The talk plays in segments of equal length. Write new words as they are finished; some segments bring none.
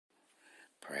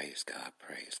Praise God,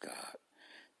 praise God.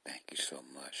 Thank you so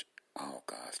much, all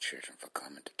God's children, for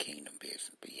coming to Kingdom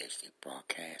Business BHC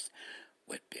broadcast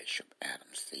with Bishop Adam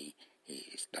C. He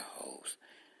is the host.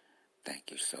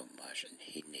 Thank you so much, and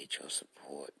he needs your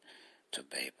support to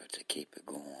be able to keep it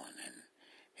going, and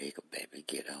he could be able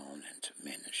to get on and to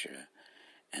minister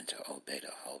and to obey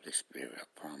the Holy Spirit. I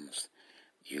promise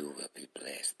you will be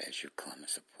blessed as you come and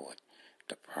support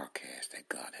the broadcast that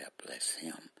God has blessed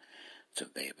him to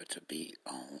be able to be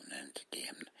on, and to give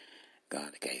him,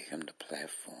 God gave him the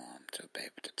platform to be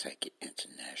able to take it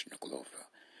international, global,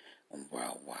 and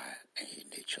worldwide, and he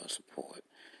needs your support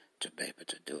to be able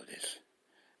to do this,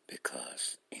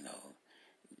 because,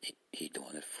 he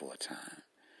doing it full time.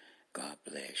 God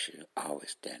bless you.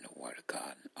 Always stand the word of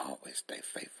God, and always stay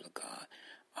faithful to God.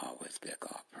 Always give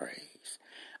God praise.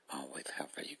 Always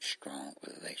have a strong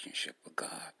relationship with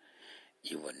God.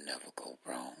 You will never go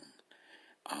wrong.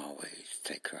 Always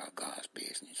take care of God's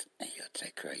business, and he'll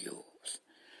take care of yours.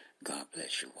 God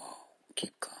bless you all.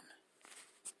 Keep coming.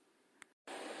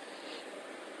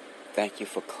 Thank you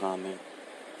for coming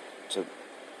to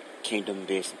Kingdom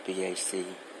Business BAC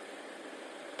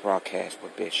broadcast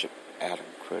with Bishop Adam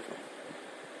Criddle.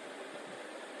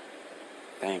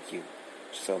 Thank you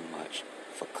so much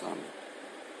for coming.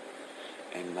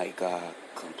 And may God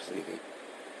complete it.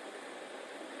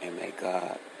 And may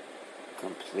God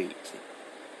complete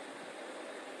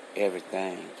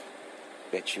everything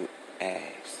that you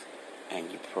ask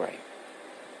and you pray.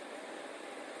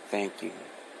 Thank you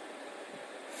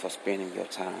for spending your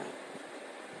time.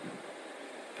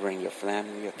 Bring your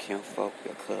family, your kinfolk,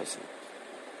 your cousins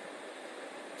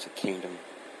to Kingdom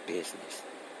Business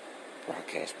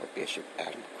broadcast by Bishop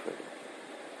Adam Criddle,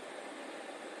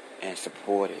 and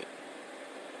support it.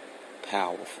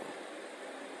 Powerful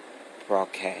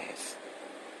broadcast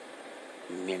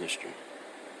ministry,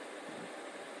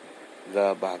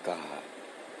 love by God,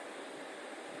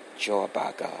 joy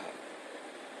by God,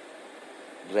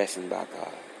 blessing by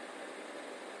God,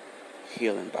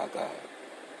 healing by God.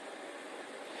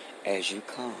 As you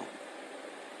come,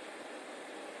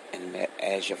 and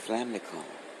as your family come,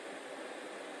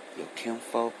 your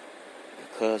kinfolk,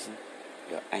 your cousin,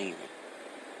 your aunt,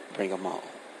 bring them all.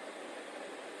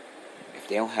 If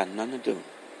they don't have nothing to do,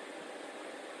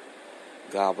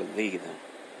 God will lead them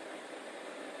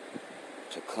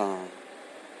to come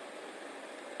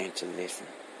and to listen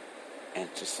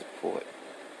and to support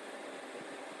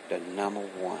the number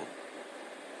one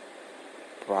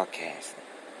broadcasting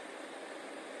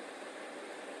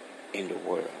in the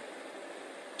world,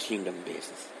 Kingdom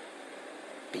Business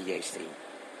BAC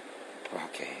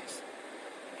broadcast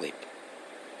with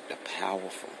the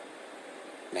powerful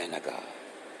man of God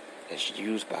that's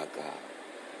used by God,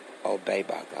 obeyed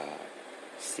by God,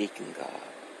 seeking God,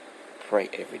 pray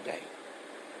every day,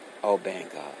 obeying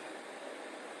God.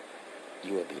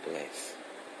 You will be blessed.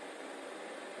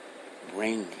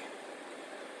 Bring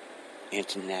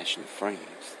international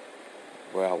friends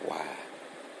worldwide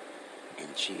in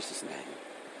Jesus' name.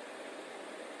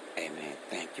 Amen.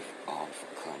 Thank you all for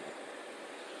coming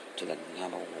to the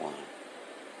number one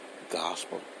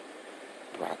gospel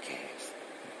broadcast,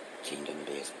 Kingdom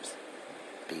Business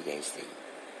BAC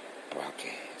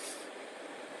broadcast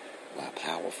by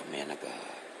powerful man of God,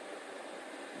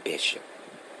 Bishop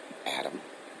Adam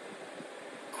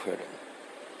Criddle.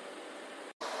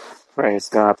 Praise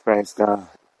God, praise God.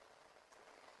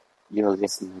 You're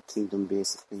listening to Kingdom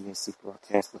Business BAC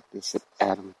broadcast with Bishop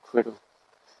Adam Criddle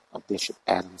of Bishop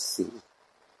Adam C.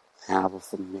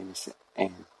 Powerful ministry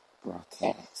and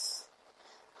broadcast.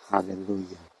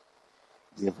 Hallelujah.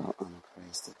 Give our honor and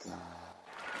praise to God.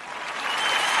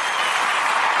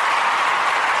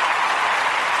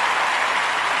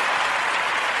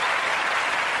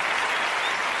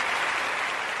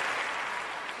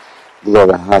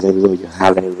 Glory, hallelujah,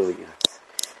 hallelujah.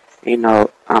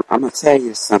 I'm going to tell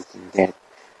you something that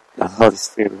the Holy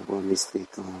Spirit want me to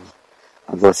speak on,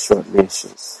 a little short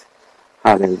message.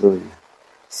 Hallelujah.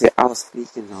 See, I was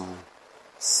speaking on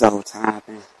soul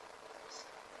tithing.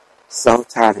 Soul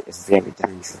tithing is very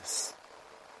dangerous.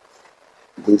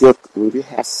 When you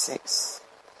have sex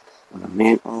with a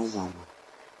man or a woman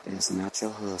that is not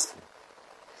your husband,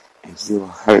 and you are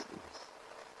hurting,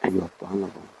 and you are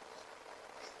vulnerable,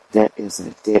 that is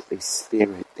a deadly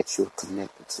spirit that you are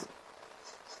connected to.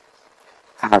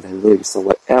 Hallelujah. So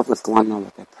whatever's going on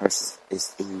with that person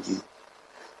is in you.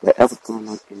 Whatever's going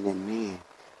on in that man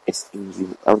is in you.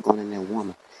 Whatever's going on in that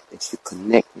woman that you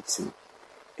connected to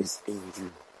is in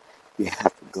you. You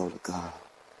have to go to God.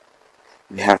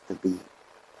 You have to be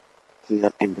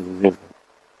healed and delivered.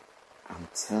 I'm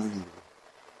telling you,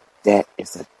 that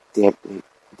is a deadly,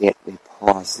 deadly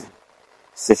poison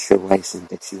situation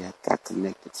that you have got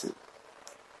connected to.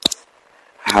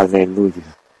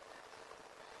 Hallelujah.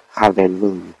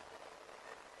 Hallelujah.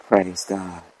 Praise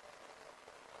God.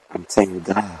 I'm telling you,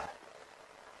 God,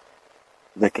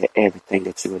 look at everything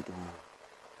that you are doing.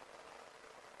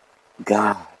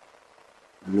 God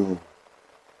knows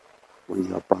when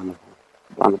you're vulnerable.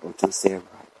 Vulnerable, don't say it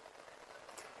right.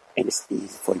 And it's easy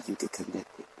for you to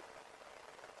connect it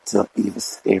to an evil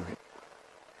spirit.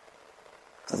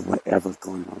 Because whatever's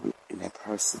going on in that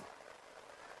person,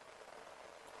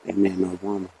 that man or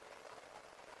woman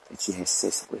that you had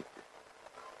sex with,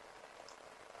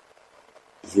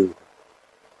 you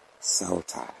so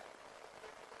tired.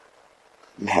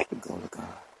 You have to go to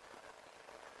God.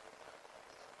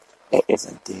 That is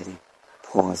a deadly,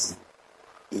 poison,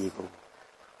 evil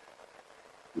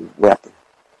weapon.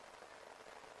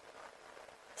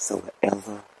 So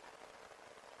whatever,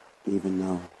 even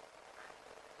though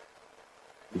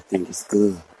you think it's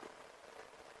good,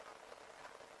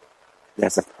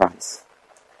 there's a price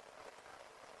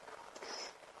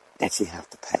that you have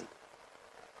to pay.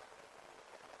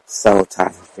 Soul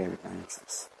ties is very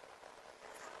dangerous.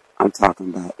 I'm talking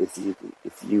about if you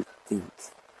think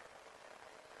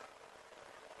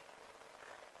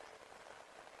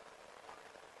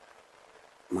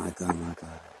my God,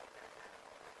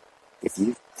 if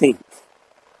you think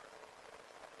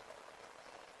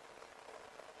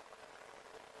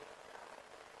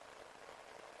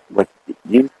what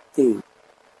you think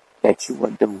that you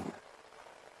are doing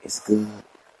is good,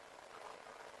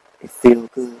 it feels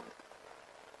good,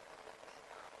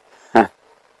 I'm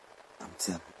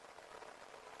telling you,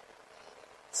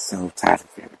 so tired is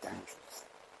very dangerous.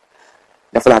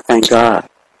 Therefore I thank God.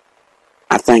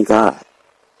 I thank God.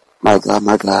 My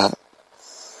God.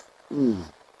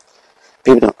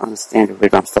 People don't understand the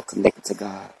reason I'm so connected to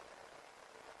God.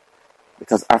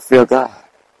 Because I feel God.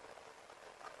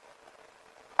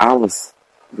 I was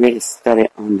really studying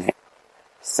on that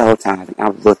soul time, and I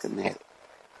was looking at it.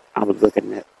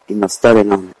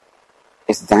 Studying on it.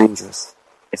 It's dangerous.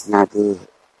 It's not good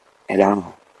at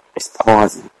all. It's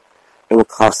poison. It will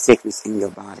cause sickness in your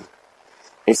body.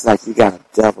 It's like you got a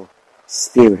devil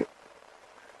spirit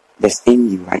that's in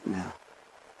you right now,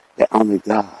 that only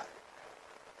God.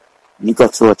 You go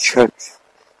to a church,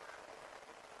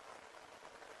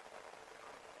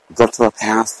 go to a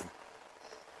pastor,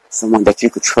 someone that you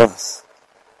could trust,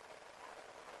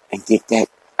 and get that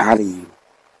out of you.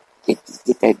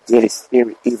 Get that dirty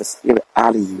spirit, evil spirit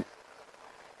out of you.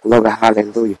 Glory,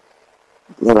 hallelujah.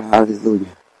 Glory,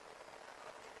 hallelujah.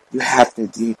 You have to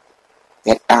get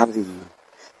that out of you.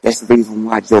 That's the reason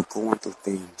why you're going through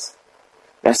things.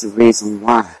 That's the reason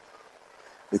why.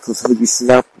 Because who you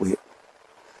slept with,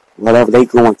 whatever they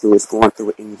going through is going through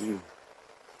it in you.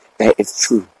 That is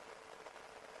true.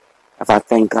 If I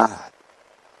thank God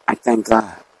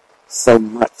so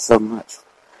much.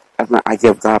 I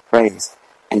give God praise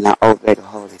and I obey the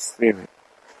Holy Spirit.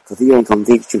 Because He ain't going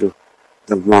to lead you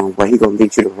the wrong way. He going to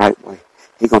lead you the right way.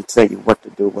 He going to tell you what to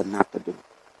do, what not to do.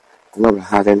 Glory,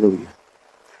 hallelujah.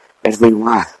 That's the reason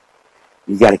why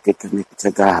you got to get connected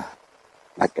to God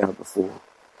like ever before.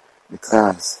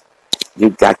 Because you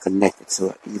got connected to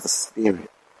an evil spirit.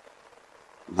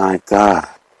 My God.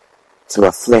 To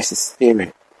a fleshy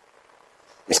spirit.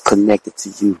 It's connected to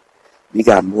you. You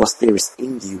got more spirits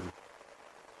in you.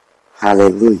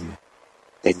 Hallelujah.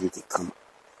 That need to come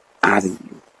out of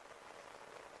you.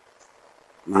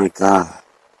 My God.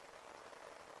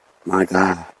 My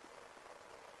God.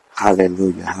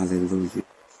 Hallelujah. Hallelujah.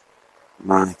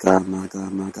 My God, my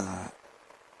God, my God.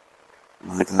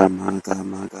 My God, my God,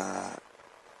 my God.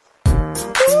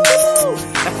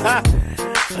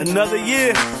 Another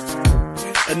year,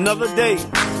 another day,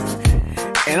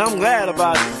 and I'm glad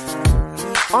about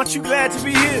it. Aren't you glad to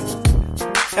be here?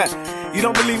 You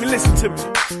don't believe me? Listen to me.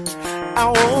 I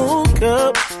woke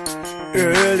up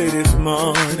early this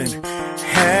morning,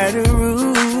 had a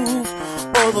roof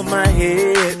over my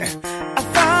head. I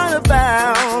thought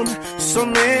about so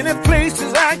many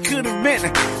places I could have been,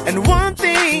 and one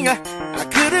thing, I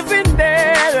could have been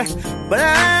dead, but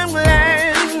I'm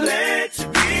glad to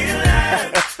be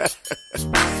alive.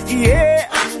 Yeah,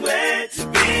 I'm glad to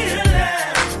be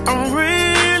alive. I'm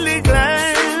really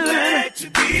glad, so glad to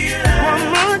be alive. One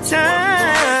more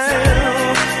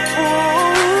time.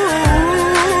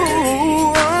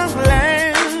 Ooh, I'm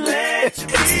glad to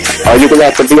be alive. Are you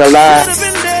glad to be alive?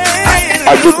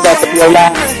 Are you glad to be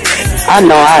alive? I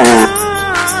know I am.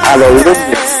 Hallelujah.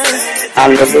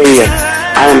 Hallelujah.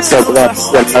 I am so glad to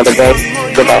see another day.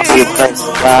 Give our honor praise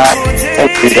to God.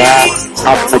 Thank you, God.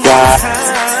 Talking to God.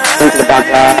 Thinking about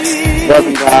God.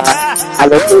 Loving God.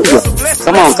 Hallelujah.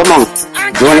 Come on.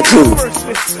 Join the team.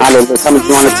 Hallelujah. Come and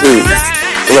join the team.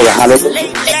 Glory, hallelujah.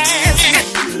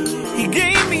 He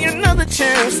gave me another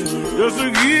chance just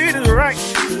to get it right.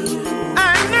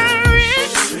 I'm not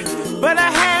rich, but I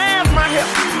have my help.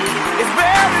 It's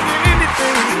better than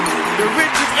anything, the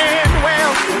riches and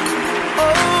wealth.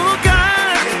 Oh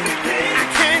God, I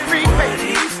can't repay.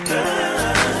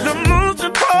 The most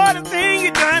important thing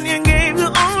you done, you gave the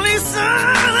only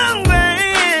son.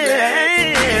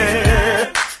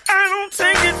 I don't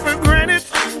take it for granted.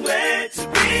 I'm glad to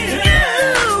be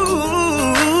here.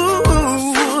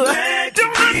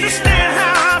 Don't understand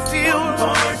how I feel. One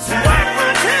more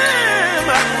time.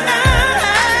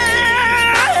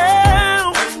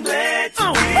 I'm glad to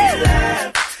be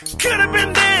alive. Could have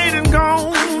been dead and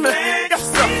gone. Yes,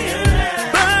 sir.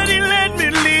 But he let me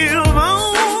live on.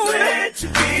 I'm glad to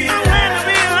be alive.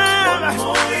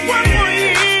 One more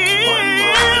year. One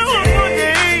more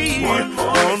day. One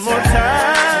more time.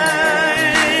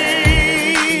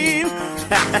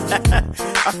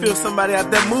 I feel somebody out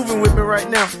there moving with me right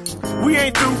now. We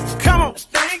ain't through. Come on.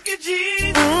 Thank you,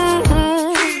 Jesus.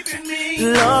 Keeping me.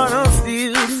 Lord, I'm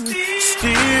still alive.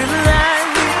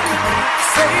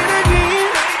 Say it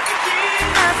again.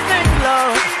 I thank you,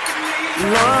 Lord.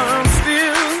 Lord, I'm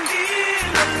still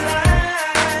alive.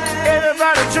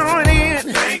 Everybody join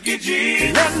in. Thank you,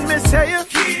 Jesus. Let me tell you.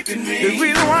 Keeping me. The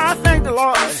reason why I thank the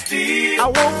Lord. I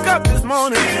woke up this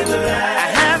morning. I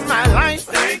have my life.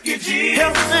 Thank you, Jesus.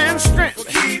 Health and strength.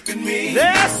 Keeping me.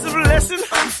 That's a blessing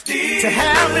to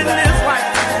have in this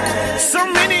life. So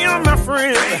many of my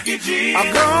friends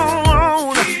are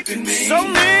gone. So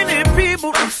many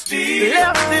people left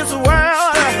this world.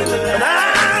 But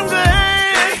I'm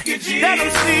glad that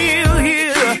I'm still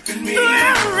here. Through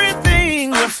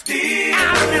everything I've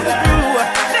been through.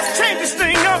 Let's change this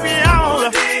thing up, y'all.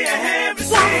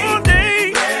 One more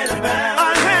day I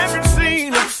haven't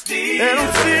seen, and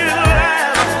I'm still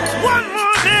alive. One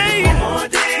more day I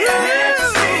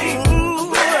haven't seen.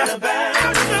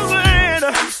 I'm so glad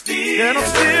that I'm still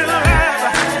alive.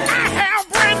 I have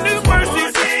brand new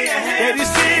mercies that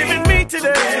He's giving me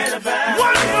today.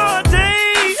 One more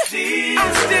day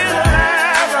I'm still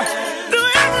alive. Through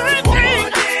everything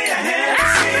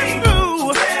I've been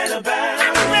through,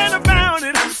 I'm glad about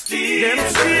it. That I'm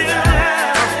still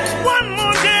alive. One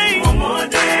more day,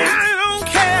 I don't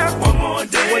care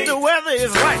what the weather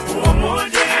is like.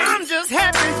 I'm just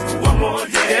happy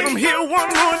that I'm here one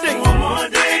more day.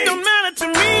 It don't matter to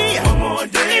me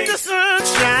if the sun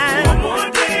shines.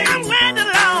 I'm glad the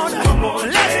Lord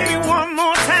bless me one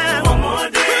more time.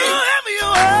 Whoever you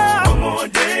are,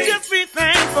 just be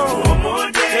thankful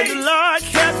that the Lord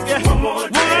kept you one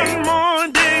more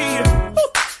day. Woo.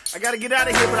 I gotta get out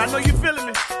of here, but I know you're feeling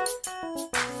me.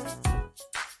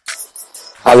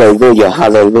 Hallelujah,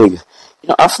 hallelujah. You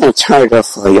know, I'm finna turn it up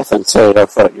for you. I'm finna turn it up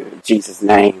for you in Jesus'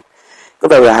 name.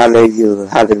 Glory, hallelujah,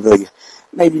 hallelujah.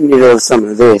 Maybe you need a little some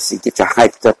of this to get you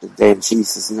hyped up today in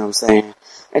Jesus, you know what I'm saying?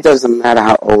 It doesn't matter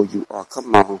how old you are.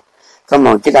 Come on,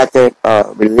 get out that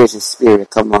religious spirit.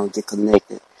 Come on, get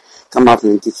connected. Come up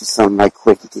and get you something right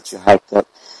quick to get you hyped up.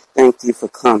 Thank you for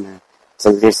coming to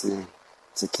listening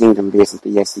to Kingdom Business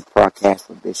BSC broadcast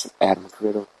with Bishop Adam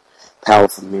Criddle,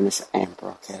 powerful minister and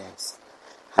broadcast.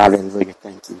 Hallelujah.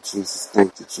 Thank you, Jesus.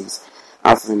 Thank you, Jesus.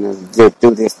 I'm finna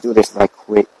do this right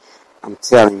quick. I'm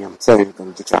telling you,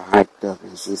 gonna get you hyped up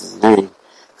in Jesus' name.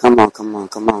 Come on,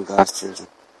 God's children.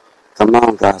 Come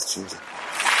on, God's children.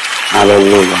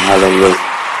 Hallelujah, hallelujah.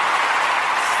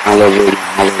 Hallelujah,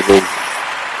 hallelujah.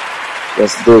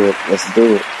 Let's do it.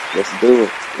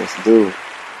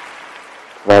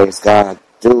 Praise God.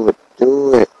 Do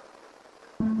it.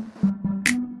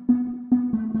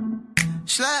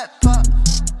 Slap up,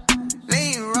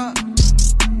 lean rock,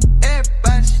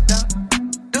 everybody stop,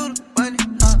 do the money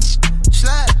hop.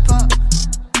 Slap up,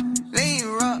 lean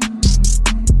rock,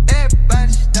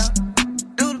 everybody stop,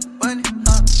 do the money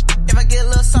hop. If I get a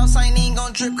little sauce, I ain't even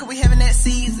gon' drip, cause we having that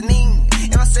seasoning.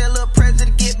 If I say a little prayer to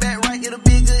get back right, it'll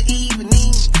be a good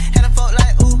evening. And I folk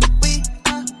like, ooh, we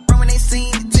are, from when they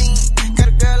seen the team. Got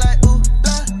a girl like, ooh,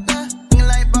 la, thinking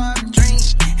like Barbara Dream.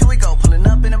 Here we go, pulling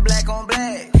up in a black on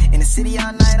black. In the city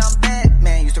all night, I'm bad,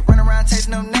 man. Used to run around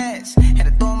chasing them gnats. Had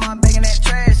to throw my bag in that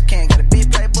trash can. Got a big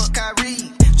playbook I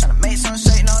read. Tryna make some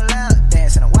shake, no loud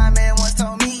dance. And a white man once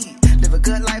told me, live a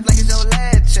good life like it's your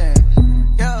last chance.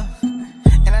 Yeah,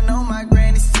 and I know my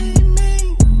granny see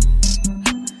me.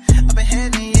 Up in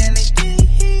heaven, yeah, they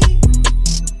keep.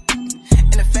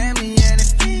 And the family, yeah, they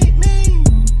feed me.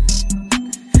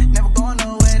 Never going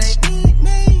nowhere, they need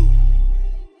me.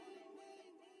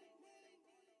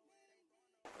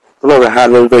 Glory,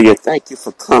 hallelujah. Thank you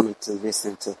for coming to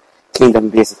listen to Kingdom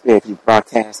Business BSC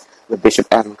broadcast with Bishop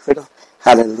Adam Criddle.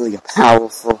 Hallelujah.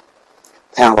 Powerful,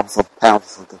 powerful,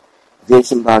 powerful.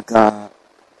 Vision by God,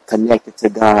 connected to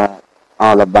God,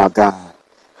 all about God.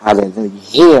 Hallelujah.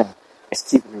 Here is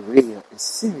keeping it real and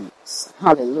serious.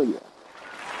 Hallelujah.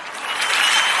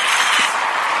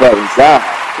 Praise God.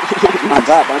 My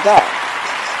God, my God.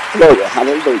 Glory.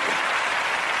 Hallelujah.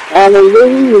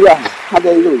 Hallelujah.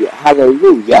 Hallelujah.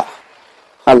 Hallelujah.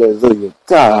 Hallelujah.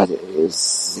 God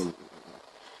is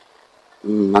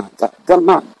my God.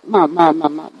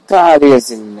 My God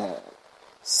is in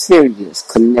serious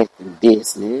connecting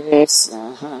business.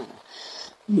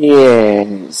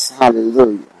 Yes.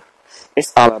 Hallelujah.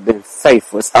 It's all about being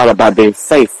faithful. It's all about being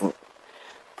faithful.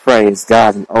 Praise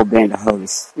God and obeying the Holy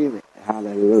Spirit.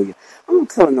 Hallelujah. I'm not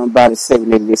telling nobody say when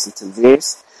they listen to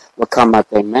this what come out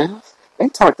their mouth. They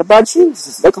talked about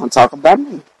Jesus. They're going to talk about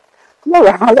me.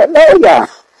 Glory, hallelujah.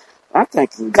 I'm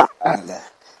thanking God.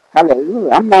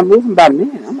 Hallelujah. I'm not moving by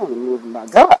men. I'm only moving by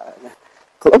God.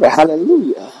 Glory,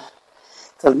 hallelujah.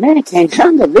 Because man can't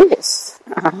handle this.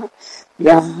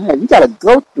 Yeah, you got to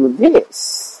go through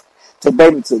this to be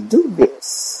able to do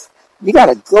this. You got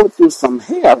to go through some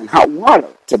hell and hot water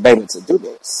to be able to do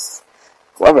this.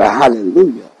 Glory,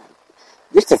 hallelujah.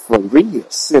 This is for real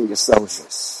serious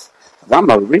soldiers. I'm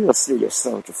a real serious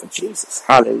soldier for Jesus.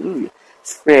 Hallelujah.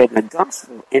 Spreading the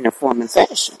gospel in a form and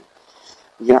fashion.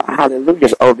 Yeah, hallelujah.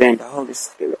 Obeying the Holy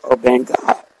Spirit, obeying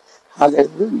God.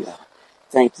 Hallelujah.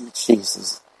 Thank you,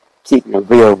 Jesus. Keeping it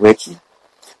real with you.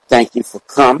 Thank you for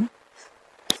coming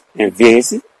and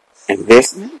visiting and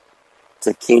listening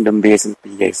to Kingdom Business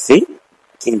BAC.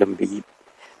 Kingdom BAC.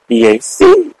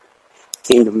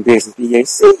 Kingdom Business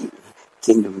BAC.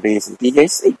 Kingdom Business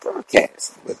BAC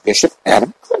broadcast with Bishop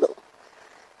Adam Criddle.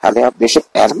 Hallelujah, Bishop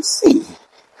Adam C.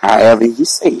 However you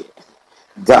say it,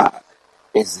 God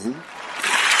is in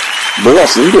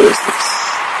blessing business.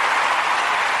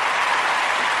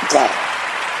 God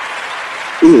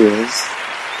is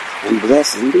in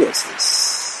blessing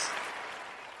business.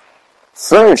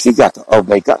 First, you got to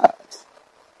obey God.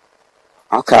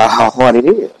 I don't care how hard it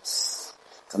is,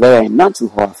 because there ain't none too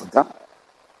hard for God.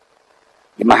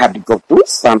 You might have to go through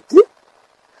something.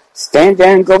 Stand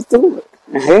there and go through it.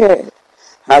 Hey,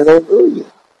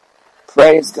 hallelujah.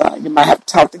 Praise God. You might have to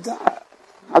talk to God.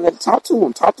 I got to talk to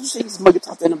him. Talk to Jesus more than you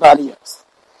talk to anybody else.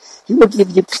 He will give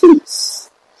you peace.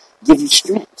 Give you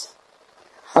strength.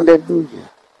 Hallelujah.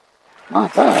 My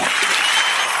God.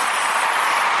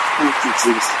 Thank you,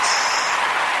 Jesus.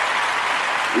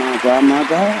 My God, my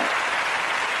God.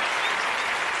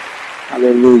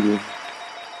 Hallelujah.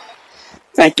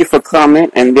 Thank you for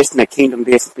coming and listening to Kingdom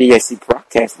Business BAC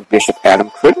broadcast with Bishop Adam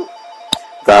Criddle.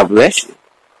 God bless you.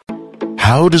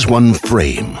 How does one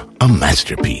frame a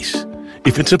masterpiece?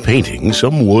 If it's a painting,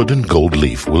 some wood and gold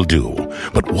leaf will do.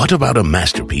 But what about a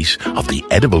masterpiece of the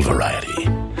edible variety?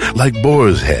 Like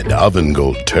Boar's Head Oven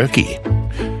Gold Turkey.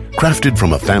 Crafted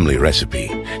from a family recipe,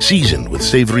 seasoned with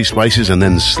savory spices and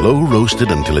then slow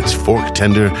roasted until it's fork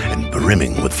tender and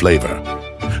brimming with flavor.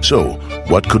 So,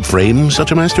 what could frame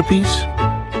such a masterpiece?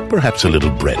 Perhaps a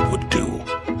little bread would do.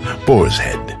 Boar's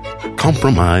Head.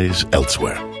 Compromise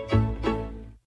elsewhere.